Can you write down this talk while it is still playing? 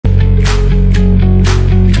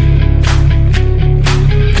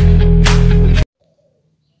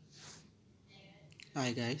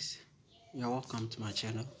Hi guys, you're welcome to my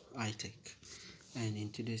channel iTech, and in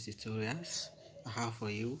today's tutorials I have for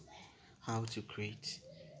you how to create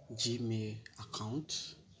Gmail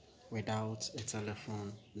account without a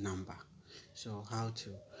telephone number. So how to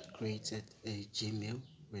create a Gmail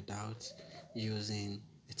without using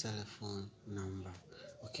a telephone number.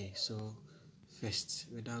 Okay, so first,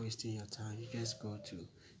 without wasting your time, you just go to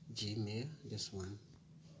Gmail, this one.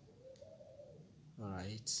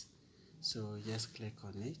 Alright, so just click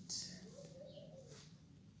on it,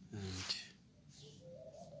 and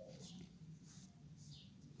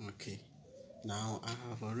okay, now I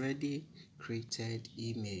have already created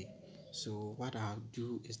email. So what I'll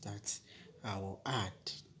do is that I will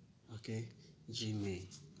add, okay, Gmail.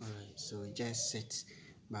 Alright, so just sit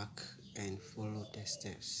back and follow the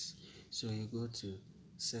steps. So you go to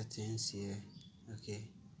settings here, okay.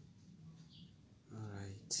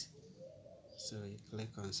 Alright, so you click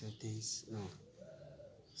on settings. Oh,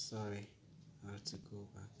 sorry, I have to go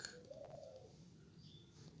back.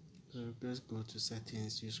 So just go to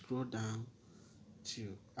settings, you scroll down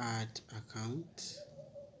to add account,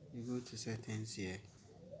 you go to settings here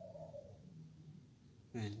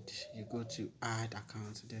and you go to add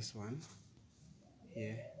account, this one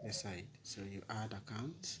here, the side. So you add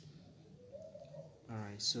account.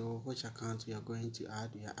 Alright, so which account we are going to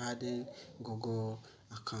add? We are adding Google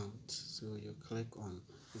account, so you click on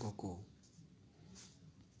Google.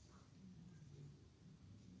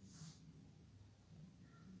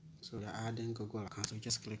 So we are adding Google account, so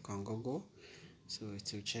just click on Google, so it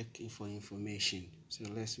will check for information. So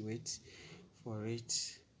let's wait for it.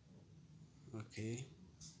 Okay,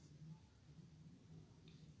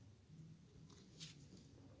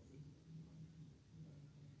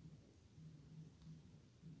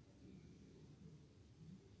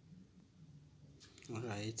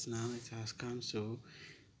 alright, now it has come. So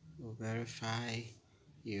we'll verify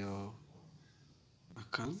your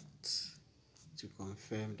account to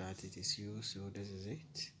confirm that it is you. So this is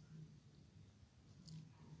it.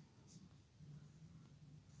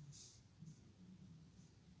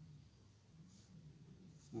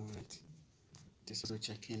 Alright, this is also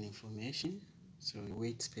checking information, so you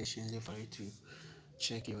wait patiently for it to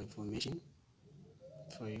check your information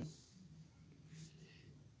for you.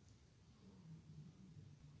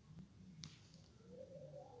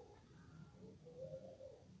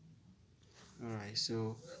 Alright,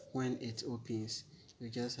 so when it opens, you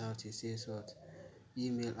just have to say what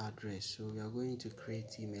email address. So we are going to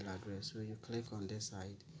create email address, so you click on this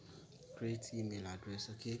side, create email address.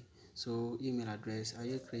 Okay, so email address, are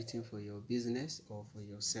you creating for your business or for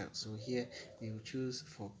yourself? So here you choose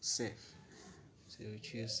for self, so you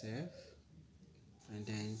choose self, and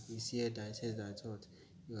then you see that it says that what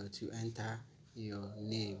you are to enter your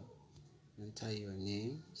name,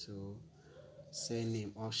 so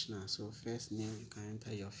surname optional. So first name, you can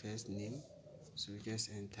enter your first name, so you just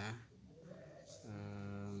enter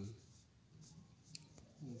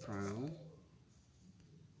Brown,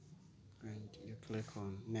 and you click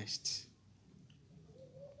on next.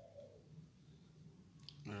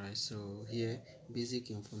 Alright, so here basic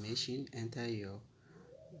information, enter your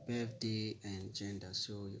birthday and gender,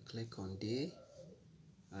 so you click on day.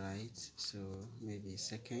 Alright, so maybe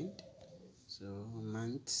second, so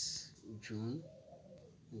month June,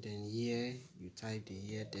 and then year, you type the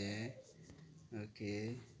year there.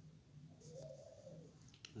 Okay,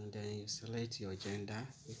 and then you select your gender.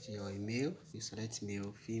 If you're a male, you select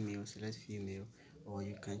male, female, select female, or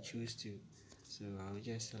you can choose to. So I'll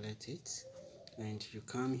just select it, and you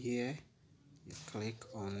come here, you click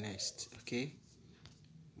on next. Okay,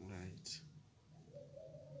 right,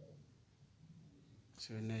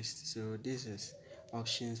 so next, so this is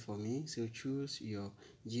options for me. So choose your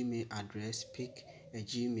Gmail address, pick a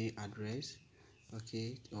Gmail address,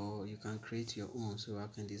 okay, or you can create your own. So I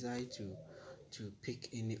can decide to pick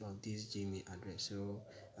any of these Gmail address. So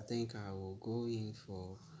I think I will go in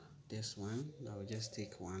for this one. I will just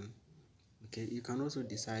take one. Okay, you can also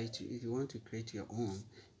decide to, if you want to create your own,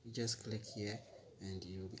 you just click here and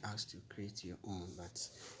you'll be asked to create your own, but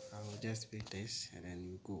I will just pick this and then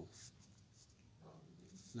you go.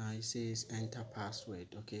 Now it says enter password.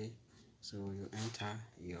 Okay, so you enter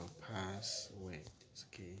your password.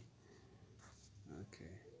 Okay,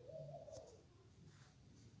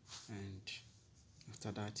 and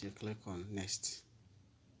after that you click on next.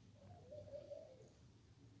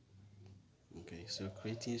 Okay, so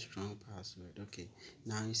creating strong password. Okay,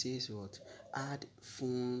 now it says what, add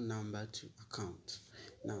phone number to account.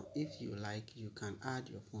 Now if you like, you can add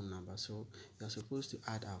your phone number. So you're supposed to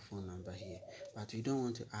add our phone number here, but we don't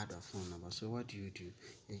want to add our phone number. So what do? You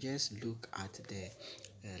just look at the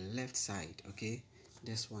left side. Okay,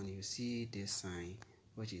 this one, you see this sign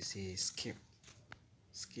what you say skip.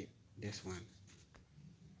 This one,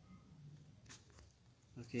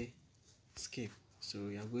 okay, skip. So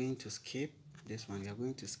you are going to skip this one. You are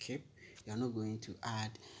going to skip. You are not going to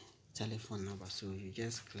add telephone number, so you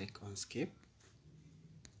just click on skip.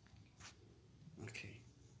 Okay,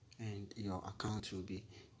 and your account will be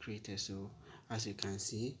created. So as you can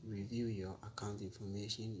see, review your account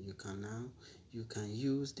information. You can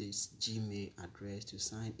use this Gmail address to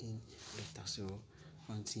sign in later. So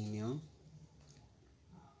continue.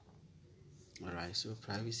 Alright, so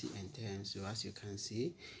privacy and terms. So as you can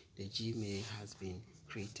see, the Gmail has been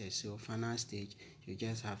created. So final stage, you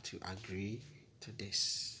just have to agree to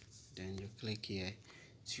this. Then you click here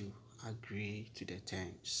to agree to the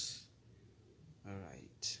terms.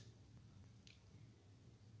 Alright,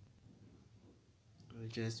 we'll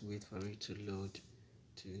just wait for it to load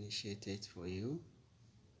to initiate it for you.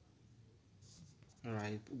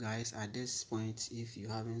 Alright guys, at this point, if you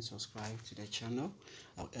haven't subscribed to the channel,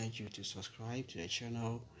 I'll urge you to subscribe to the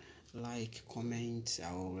channel, like, comment.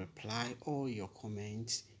 I will reply all your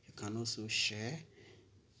comments. You can also share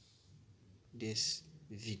this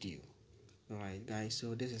video. Alright guys,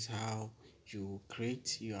 so this is how you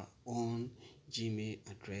create your own Gmail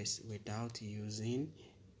address without using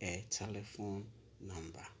a telephone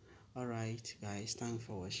number. Alright guys, thanks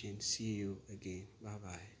for watching. See you again. Bye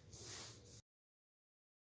bye.